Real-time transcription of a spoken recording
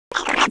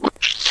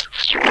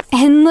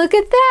And look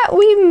at that,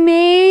 we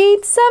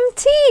made some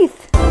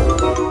teeth.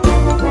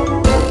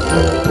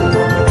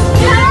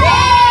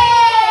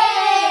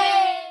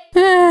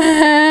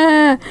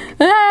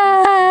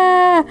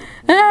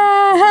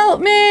 Help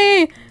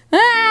me!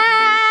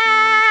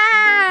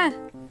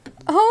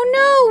 Oh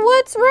no,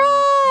 what's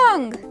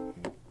wrong?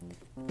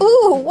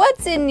 Ooh,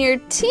 what's in your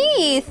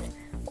teeth?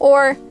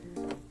 Or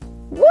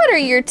what are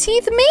your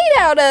teeth made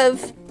out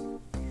of?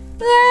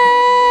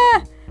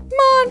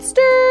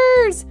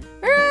 Monsters!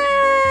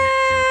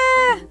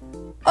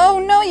 Oh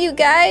no, you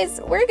guys,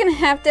 we're gonna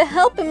have to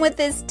help him with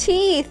his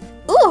teeth.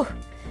 Ooh,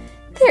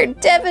 they're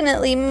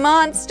definitely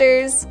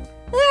monsters.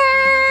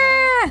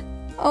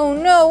 Oh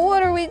no,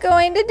 what are we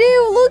going to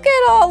do? Look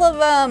at all of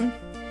them.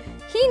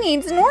 He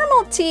needs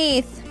normal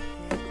teeth.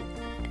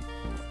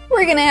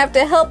 We're gonna have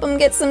to help him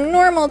get some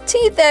normal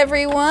teeth,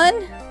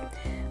 everyone.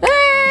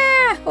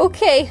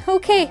 Okay,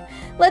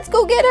 let's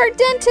go get our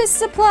dentist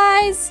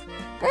supplies.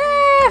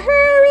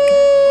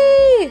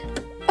 Hurry!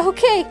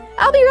 Okay,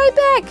 I'll be right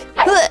back.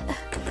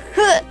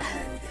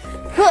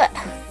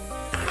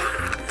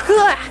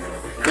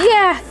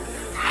 Yeah.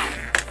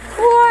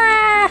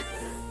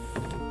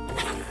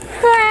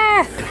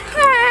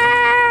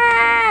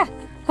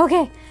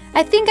 Okay,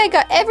 I think I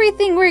got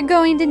everything we're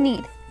going to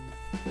need.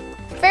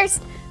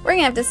 First, we're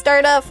gonna have to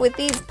start off with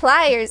these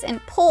pliers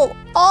and pull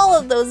all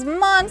of those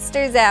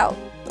monsters out.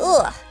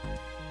 Ugh.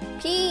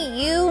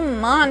 P.U.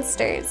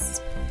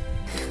 monsters.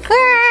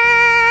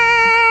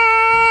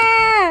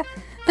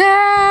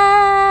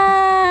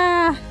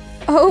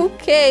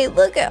 Okay,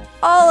 look at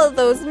all of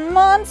those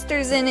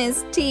monsters in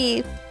his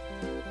teeth.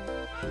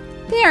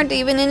 They aren't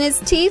even in his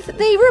teeth,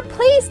 they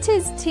replaced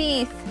his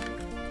teeth.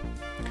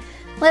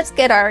 Let's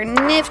get our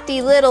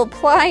nifty little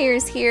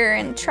pliers here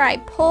and try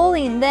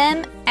pulling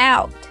them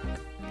out.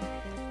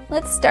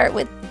 Let's start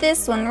with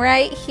this one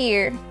right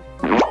here.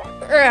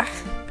 Ugh.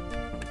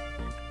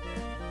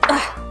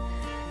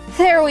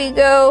 There we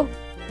go.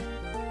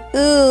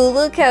 Ooh,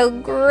 look how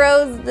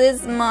gross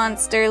this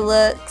monster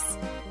looks.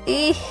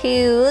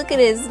 Ew, look at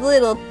his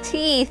little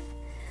teeth.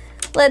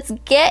 Let's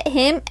get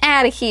him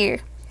out of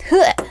here.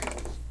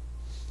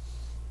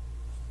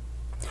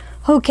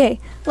 Okay,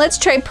 let's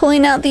try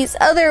pulling out these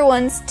other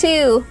ones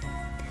too.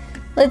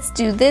 Let's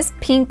do this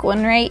pink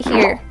one right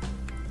here.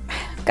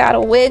 Gotta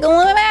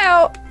wiggle him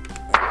out.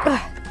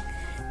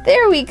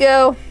 There we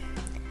go.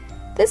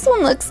 This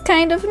one looks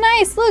kind of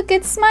nice. Look,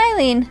 it's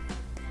smiling.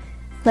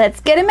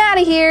 Let's get him out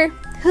of here.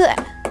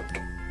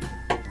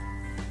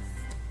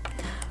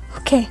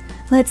 Okay,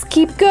 let's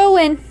keep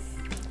going.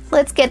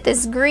 Let's get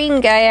this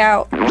green guy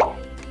out.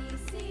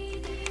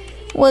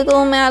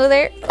 Wiggle him out of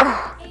there.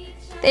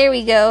 There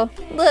we go.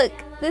 Look,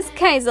 this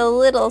guy's a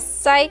little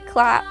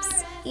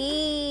cyclops.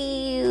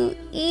 Ew,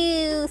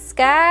 ew,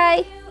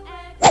 Skye.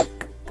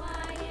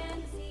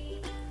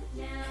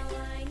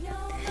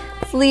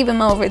 Let's leave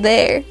him over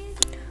there.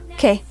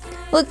 Okay,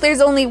 look,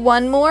 there's only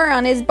one more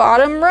on his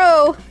bottom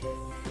row.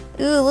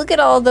 Ooh, look at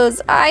all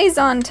those eyes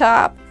on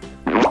top.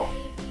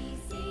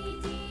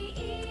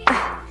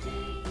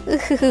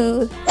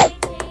 Ooh.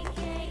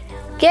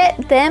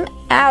 Get them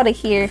out of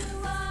here.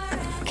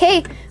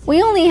 Okay,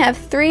 we only have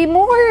 3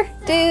 more,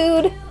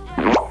 dude.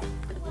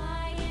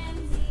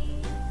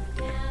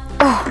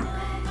 Oh,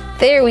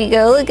 there we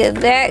go. Look at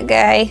that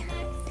guy.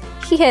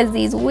 He has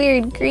these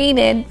weird green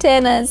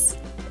antennas.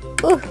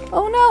 Ooh,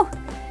 oh no.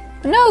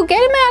 No,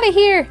 get him out of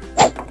here.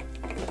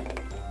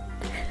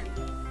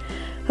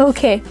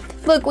 Okay,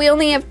 look, we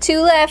only have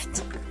 2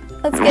 left.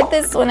 Let's get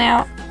this one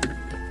out.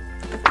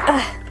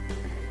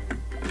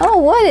 Oh,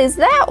 what is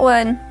that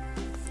one?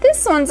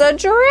 This one's a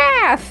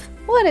giraffe.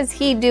 What is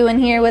he doing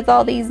here with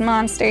all these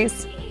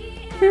monsters?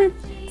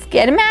 Let's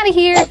get him out of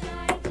here.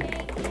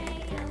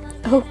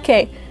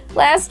 Okay,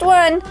 last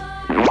one.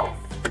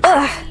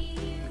 Ugh.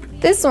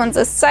 This one's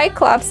a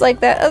cyclops like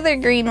that other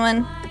green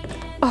one.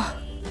 Oh,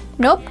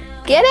 nope,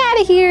 get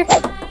out of here.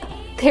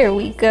 There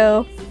we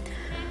go.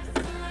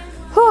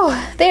 Whew,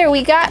 there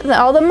we got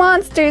all the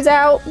monsters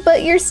out,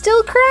 but you're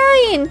still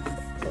crying.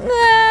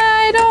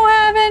 I don't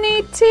have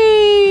any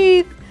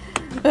teeth.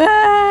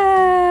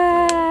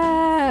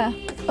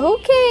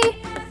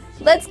 Okay,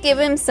 let's give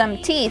him some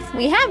teeth.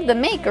 We have the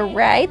maker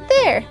right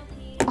there.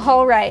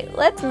 All right,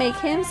 let's make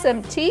him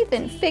some teeth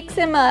and fix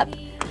him up.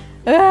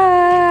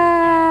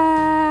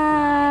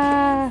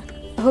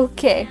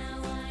 Okay,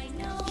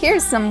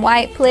 here's some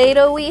white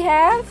Play-Doh we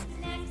have.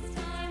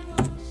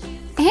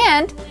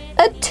 And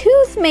a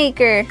tooth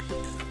maker.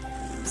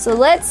 So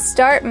let's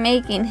start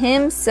making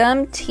him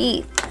some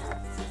teeth.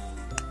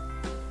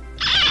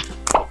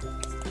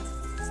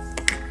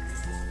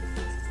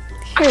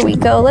 Here we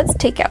go. Let's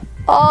take out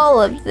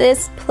all of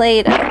this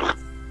Play-Doh.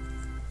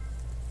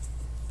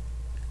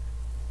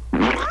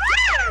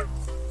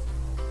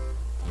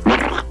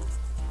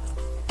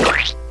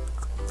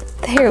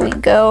 There we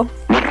go.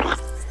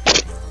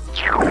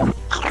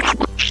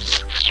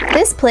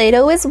 This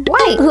Play-Doh is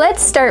white.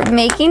 Let's start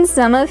making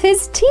some of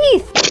his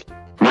teeth.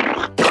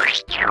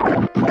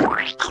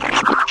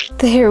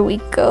 There we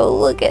go.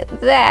 Look at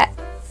that.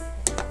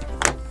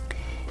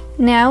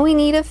 Now we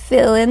need to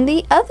fill in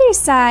the other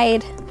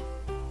side.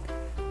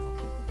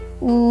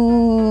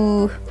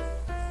 Ooh,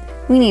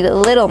 we need a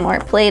little more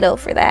Play-Doh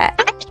for that.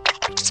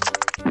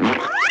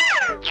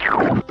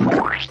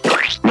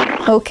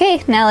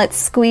 Okay, now let's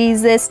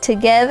squeeze this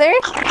together.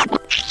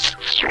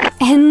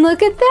 And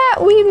look at that,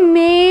 we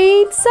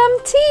made some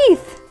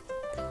teeth.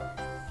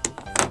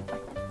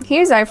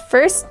 Here's our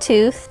first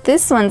tooth.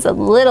 This one's a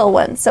little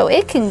one, so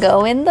it can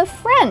go in the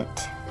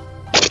front.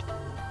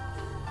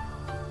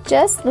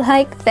 Just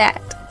like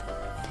that.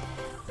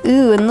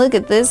 Ooh, and look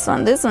at this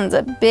one. This one's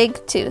a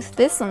big tooth.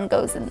 This one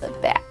goes in the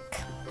back.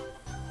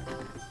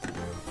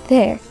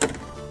 There.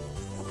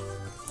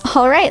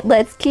 All right,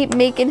 let's keep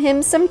making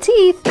him some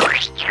teeth.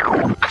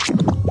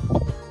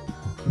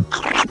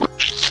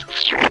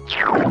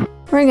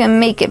 We're gonna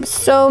make him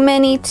so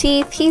many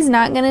teeth, he's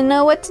not gonna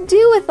know what to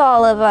do with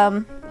all of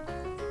them.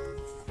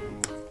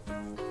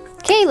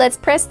 Okay, let's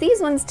press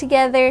these ones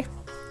together.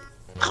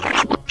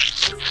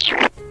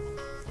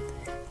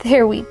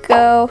 There we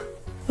go.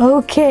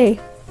 Okay.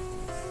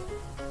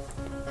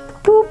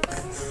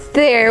 Boop.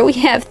 There, we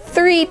have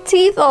 3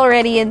 teeth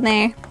already in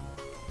there.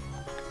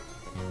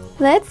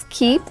 Let's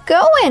keep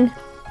going.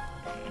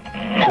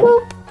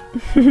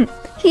 Boop.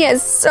 He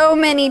has so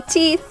many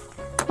teeth.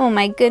 Oh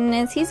my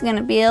goodness, he's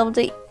gonna be able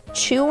to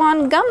chew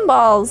on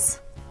gumballs.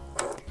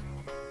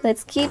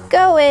 Let's keep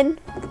going.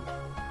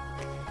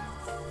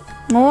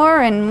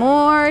 More and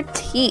more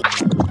teeth.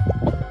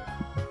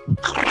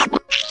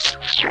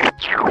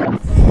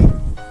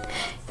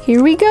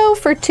 Here we go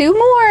for 2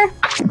 more.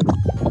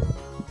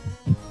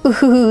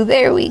 Ooh,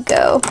 there we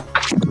go.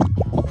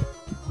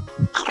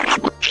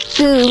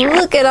 Ooh,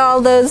 look at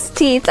all those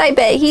teeth. I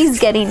bet he's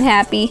getting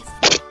happy.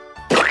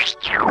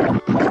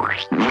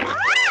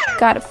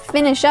 Gotta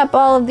finish up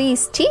all of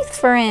these teeth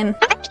for him.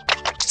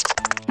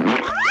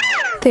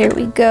 There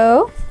we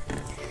go.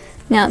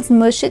 Now let's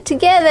mush it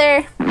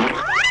together.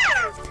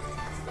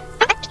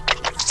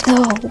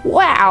 Oh,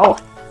 wow.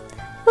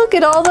 Look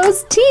at all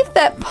those teeth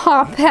that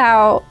pop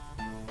out.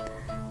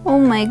 Oh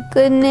my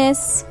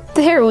goodness.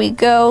 There we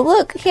go.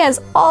 Look, he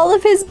has all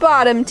of his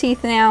bottom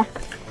teeth now.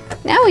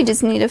 Now we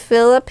just need to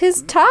fill up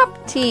his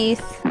top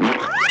teeth.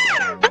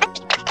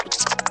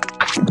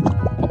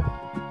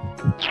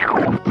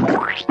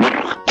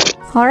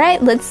 All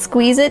right, let's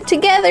squeeze it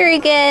together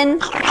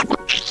again.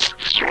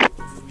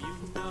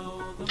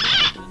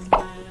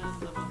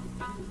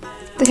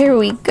 There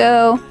we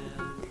go.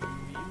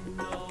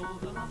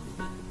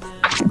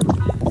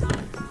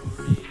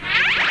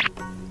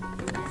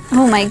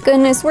 Oh my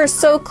goodness, we're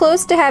so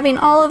close to having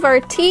all of our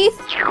teeth.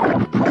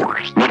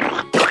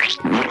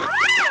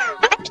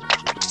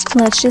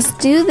 Let's just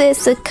do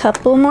this a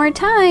couple more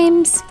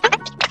times.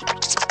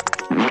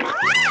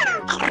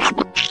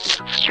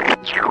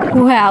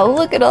 Wow,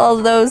 look at all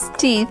those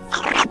teeth.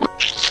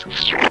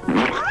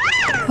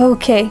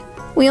 Okay,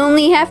 we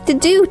only have to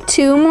do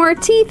 2 more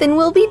teeth and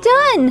we'll be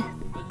done.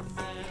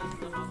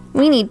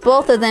 We need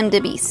both of them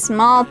to be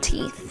small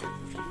teeth.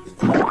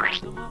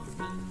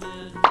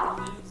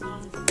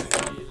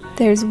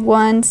 There's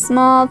 1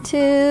 small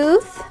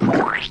tooth,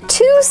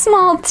 2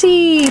 small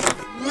teeth.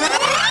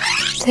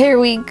 There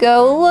we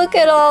go, look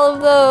at all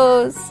of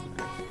those.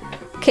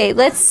 Okay,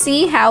 let's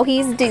see how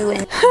he's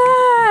doing.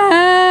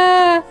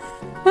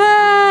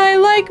 I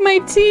like my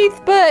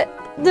teeth, but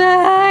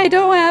I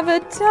don't have a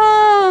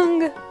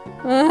tongue.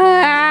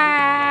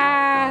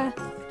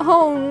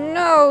 Oh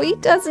no, he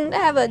doesn't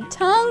have a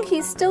tongue.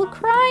 He's still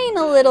crying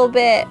a little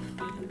bit.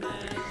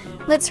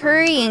 Let's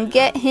hurry and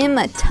get him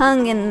a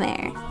tongue in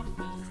there.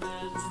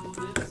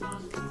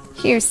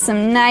 Here's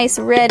some nice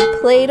red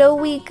Play-Doh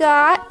we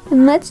got.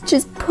 And let's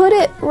just put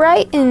it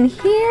right in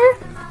here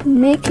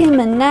and make him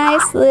a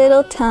nice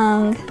little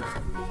tongue.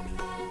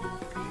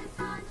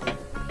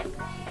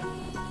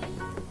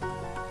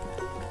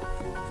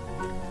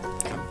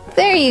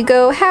 There you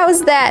go.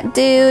 How's that,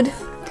 dude?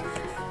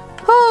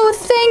 Oh,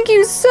 thank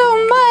you so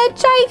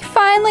much. I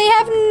finally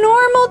have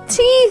normal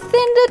teeth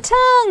and a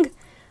tongue.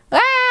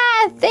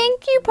 Ah,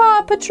 thank you,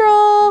 Paw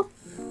Patrol.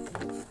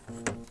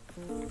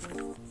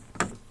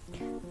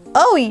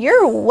 Oh,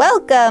 you're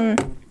welcome.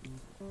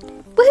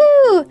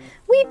 Woohoo!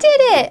 We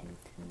did it!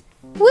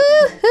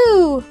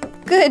 Woohoo!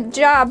 Good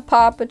job,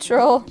 Paw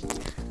Patrol.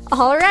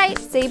 All right,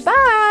 say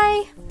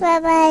bye.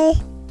 Bye-bye.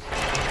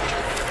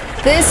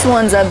 This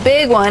one's a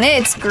big one.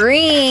 It's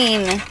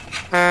green.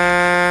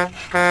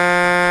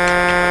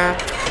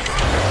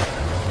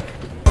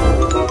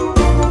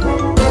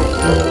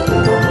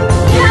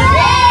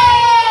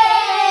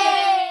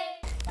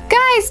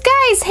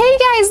 Guys, hey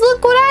guys,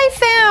 look what I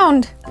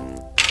found.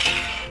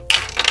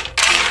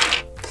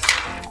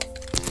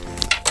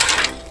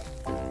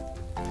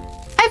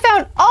 I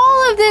found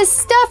all of this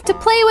stuff to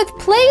play with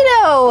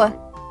Play-Doh.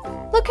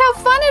 Look how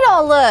fun it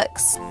all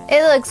looks.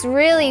 It looks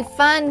really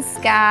fun,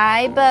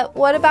 Skye, but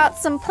what about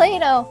some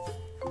Play-Doh?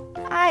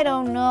 I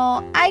don't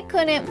know. I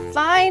couldn't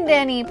find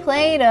any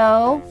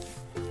Play-Doh.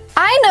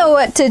 I know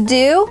what to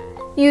do.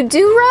 You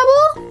do,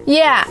 Rebel?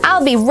 Yeah,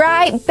 I'll be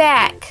right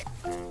back.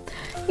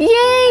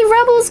 Yay,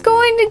 Rebel's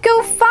going to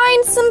go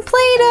find some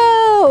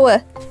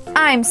Play-Doh.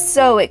 I'm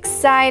so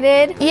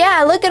excited.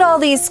 Yeah, look at all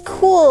these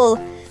cool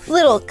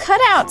little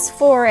cutouts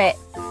for it.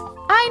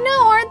 I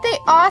know, aren't they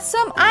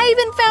awesome? I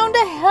even found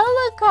a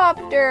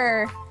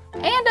helicopter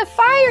and a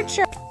fire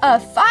truck. A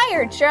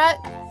fire truck?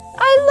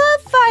 I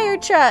love fire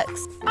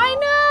trucks. I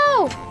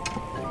know.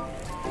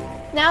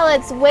 Now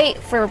let's wait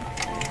for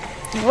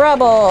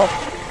Rebel.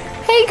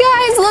 Hey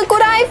guys, look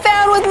what I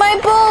found with my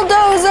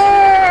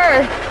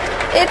bulldozer.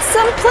 It's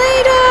some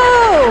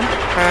Play-Doh.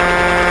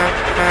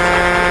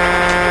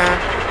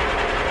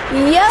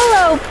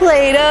 Yellow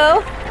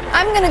Play-Doh.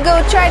 I'm gonna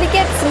go try to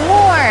get some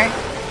more.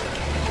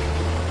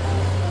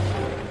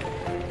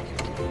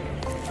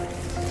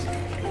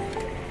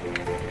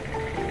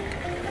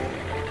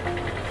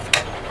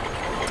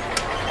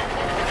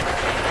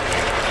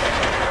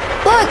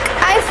 Look,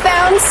 I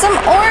found some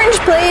orange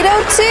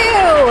Play-Doh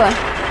too.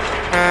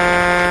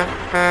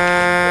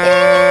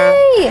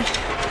 Yay!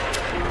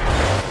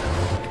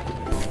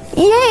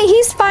 Yay,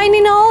 he's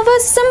finding all of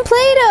us some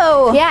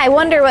Play-Doh. Yeah, I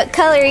wonder what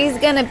color he's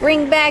gonna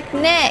bring back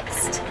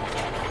next.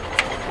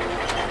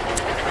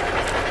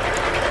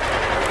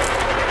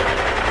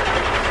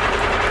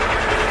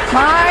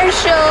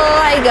 Marshall,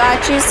 I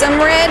got you some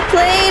red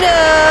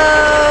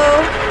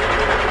Play-Doh.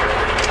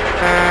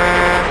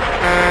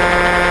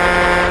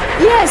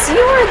 Yes,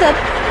 you're the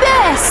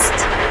best.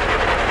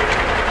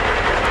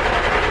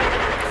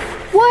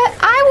 What?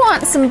 I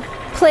want some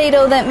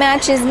Play-Doh that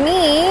matches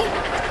me.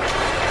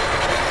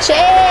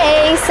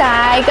 Chase,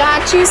 I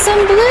got you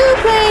some blue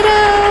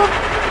Play-Doh.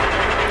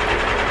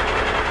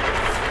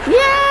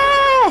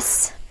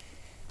 Yes!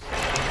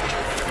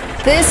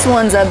 This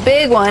one's a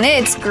big one.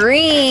 It's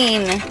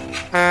green.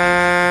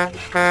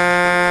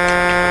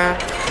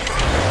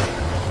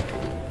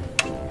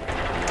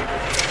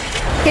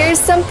 Here's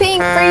some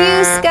pink for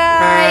you,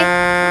 Skye.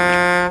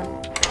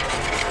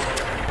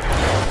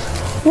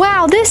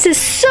 Wow, this is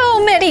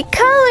so many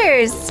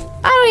colors.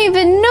 I don't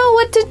even know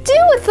what to do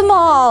with them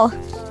all.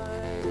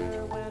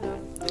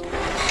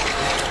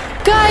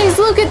 Guys,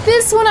 look at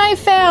this one I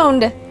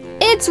found.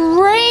 It's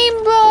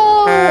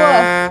rainbow.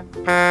 Oh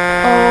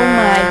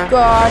my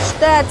gosh,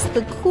 that's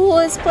the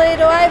coolest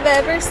Play-Doh I've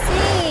ever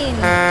seen.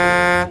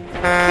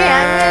 Okay,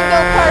 I'm gonna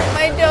go park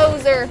my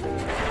dozer.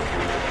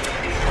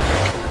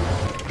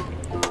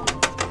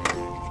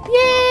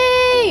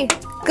 Yay!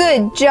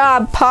 Good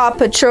job, Paw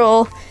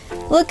Patrol.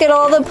 Look at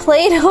all the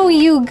Play-Doh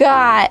you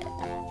got.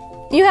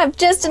 You have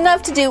just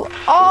enough to do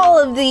all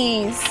of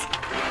these.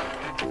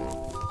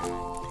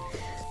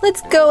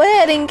 Let's go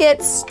ahead and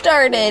get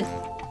started.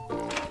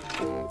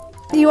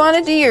 You want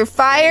to do your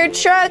fire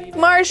truck,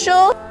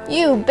 Marshall?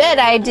 You bet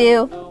I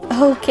do.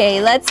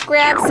 Okay, let's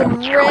grab some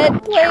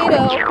red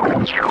Play-Doh.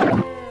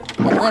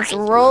 And let's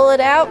roll it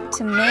out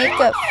to make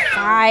a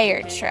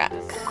fire truck.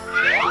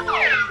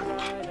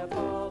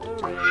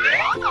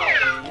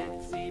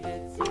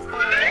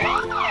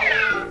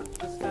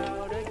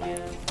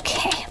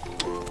 Okay.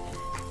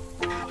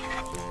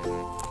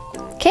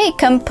 Okay,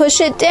 come push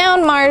it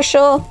down,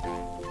 Marshall.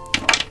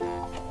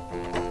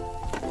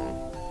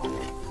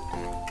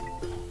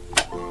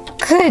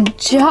 Good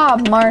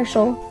job,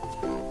 Marshall.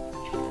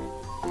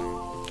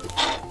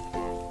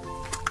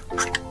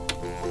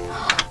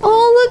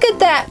 Oh, look at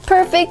that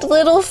perfect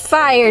little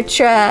fire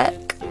truck.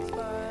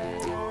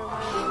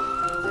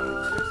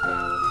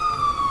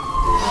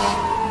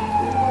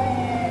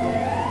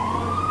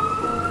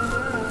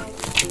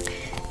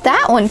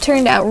 That one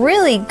turned out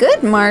really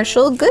good,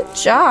 Marshall. Good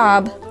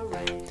job.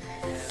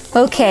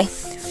 Okay,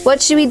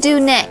 what should we do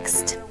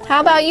next?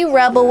 How about you,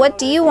 Rebel? What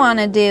do you want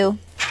to do?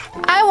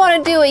 I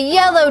want to do a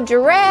yellow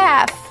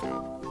giraffe.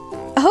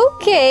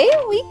 Okay,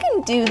 we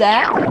can do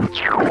that.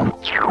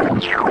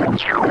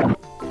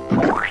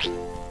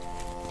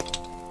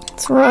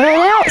 Let's roll it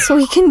out so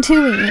we can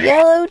do a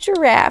yellow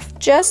giraffe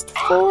just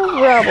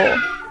for Rebel.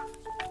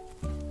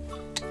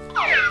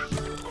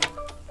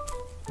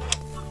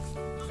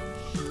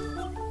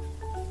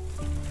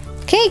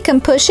 Okay, come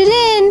push it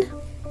in.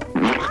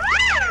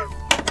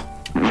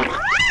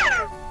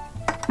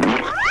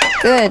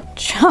 Good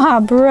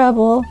job,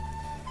 Rebel.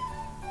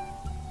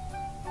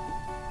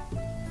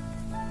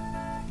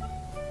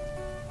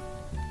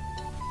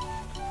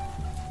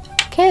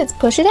 Okay, let's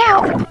push it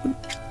out.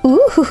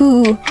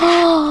 Ooh.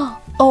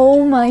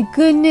 Oh my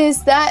goodness,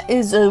 that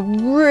is a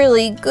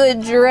really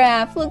good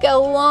giraffe. Look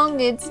how long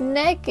its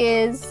neck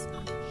is.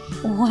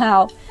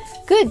 Wow,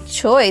 good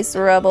choice,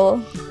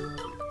 Rebel.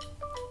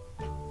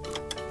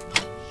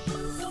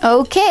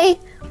 Okay,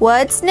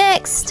 what's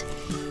next?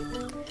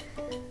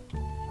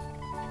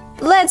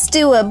 Let's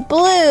do a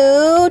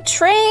blue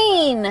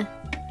train.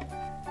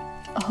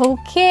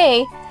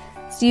 Okay,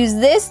 let's use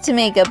this to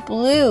make a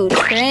blue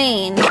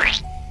train.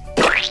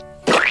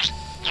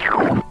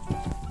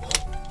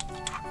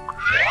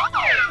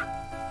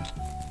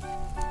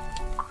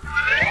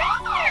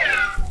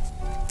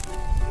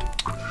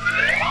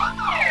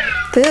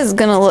 This is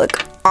gonna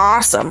look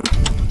awesome.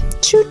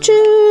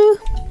 Choo-choo.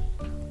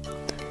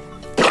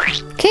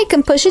 Okay,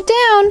 can push it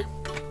down.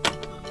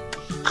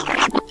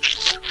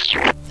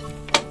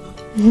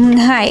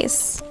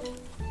 Nice.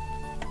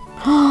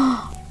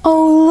 Oh,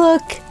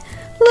 look.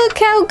 Look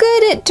how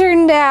good it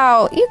turned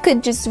out. You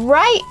could just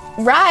ride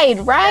right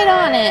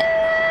on it.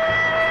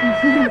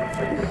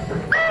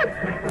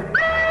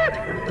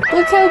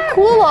 Look how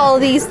cool all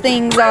these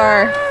things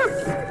are.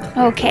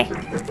 Okay.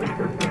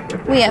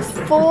 We have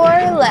 4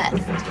 left.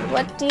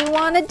 What do you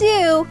want to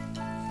do?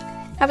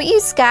 How about you,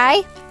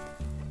 Skye?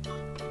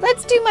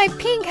 Let's do my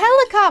pink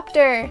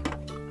helicopter.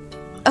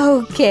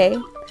 Okay.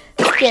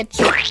 Let's get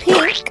your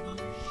pink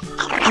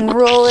and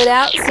roll it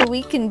out so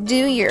we can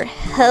do your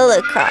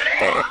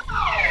helicopter.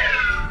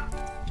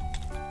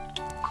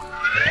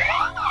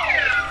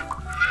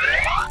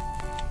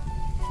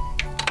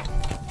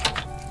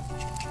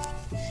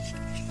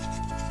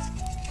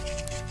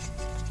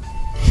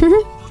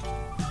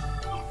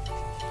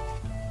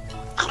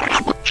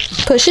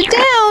 Push it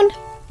down.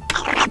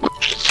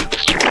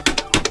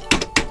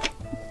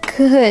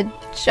 Good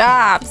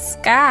job,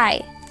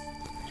 Skye.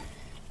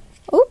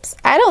 Oops,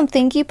 I don't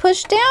think you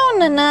pushed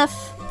down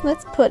enough.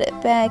 Let's put it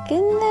back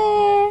in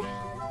there.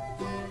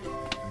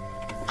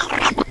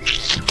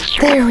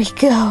 There we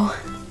go.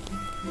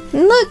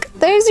 Look,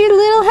 there's your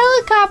little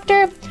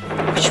helicopter.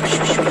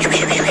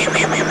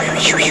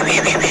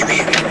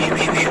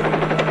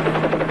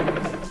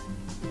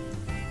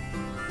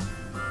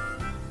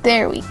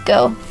 There we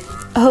go.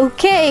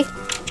 Okay,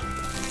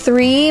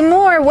 3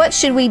 more. What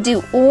should we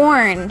do?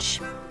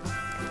 Orange.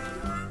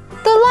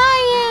 The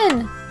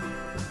lion.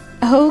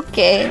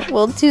 Okay,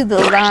 we'll do the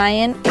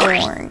lion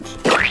orange.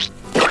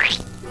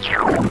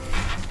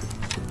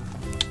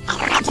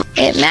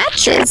 It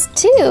matches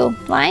too.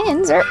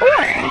 Lions are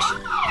orange.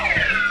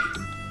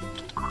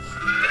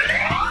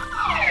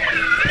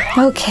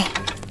 Okay,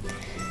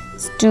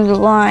 let's do the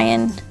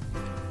lion.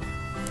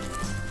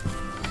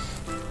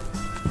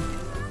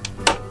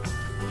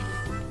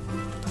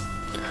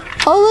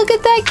 Oh, look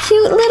at that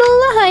cute little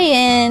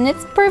lion.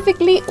 It's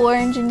perfectly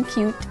orange and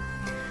cute.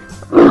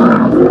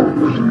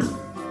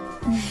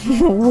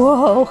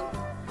 Whoa,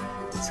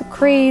 it's a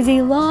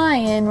crazy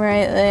lion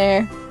right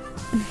there.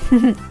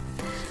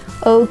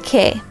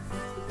 Okay.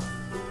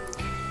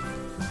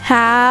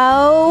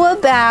 How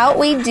about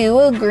we do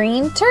a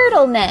green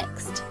turtle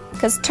next?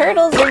 Because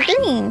turtles are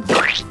green.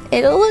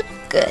 It'll look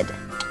good.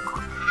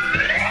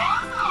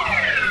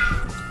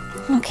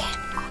 Okay.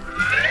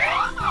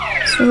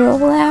 Let's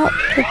roll out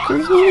the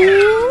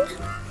green.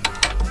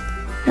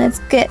 Let's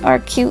get our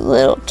cute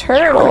little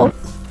turtle.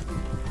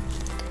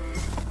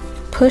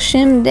 Push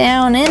him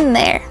down in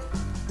there.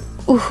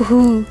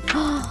 Ooh,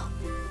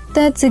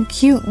 that's a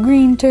cute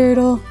green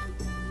turtle.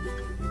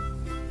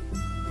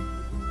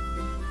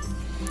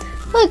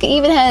 Look, it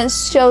even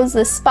shows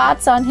the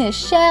spots on his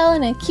shell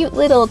and a cute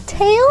little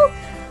tail.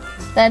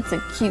 That's a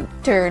cute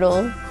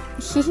turtle.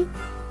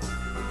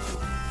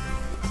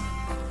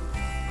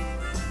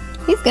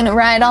 He's gonna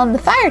ride on the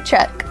fire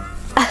truck.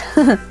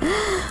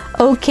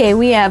 Okay,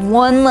 we have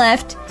 1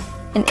 left,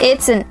 and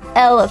it's an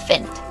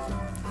elephant.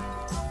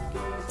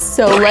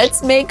 So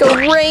let's make a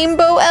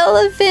rainbow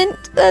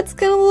elephant. That's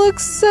gonna look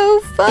so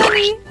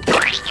funny.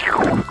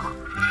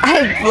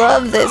 I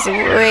love this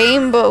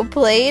rainbow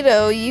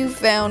Play-Doh you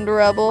found,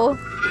 Rubble.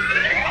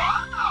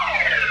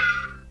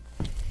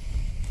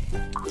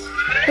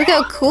 Look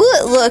how cool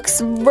it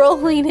looks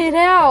rolling it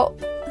out.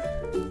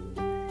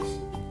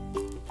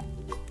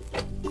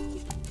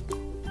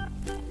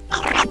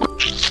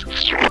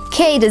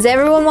 Okay, does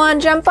everyone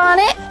want to jump on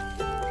it?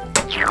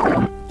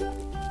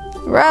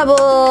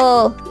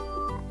 Rubble,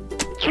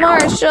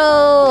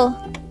 Marshall,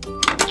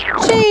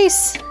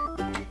 Chase,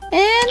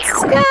 and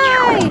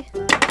Skye.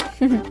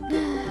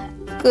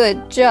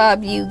 Good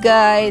job, you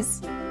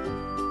guys.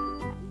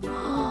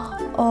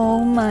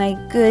 Oh my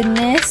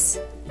goodness.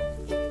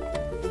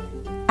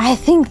 I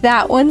think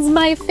that one's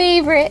my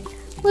favorite.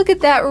 Look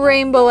at that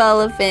rainbow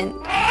elephant.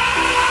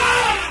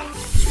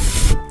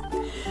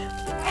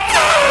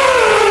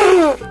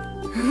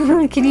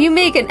 Can you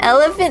make an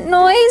elephant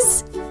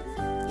noise?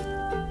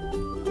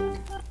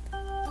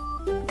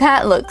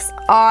 That looks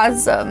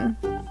awesome.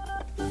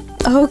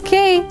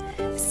 Okay,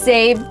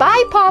 say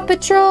bye, Paw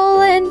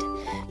Patrol and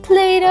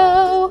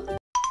Play-Doh.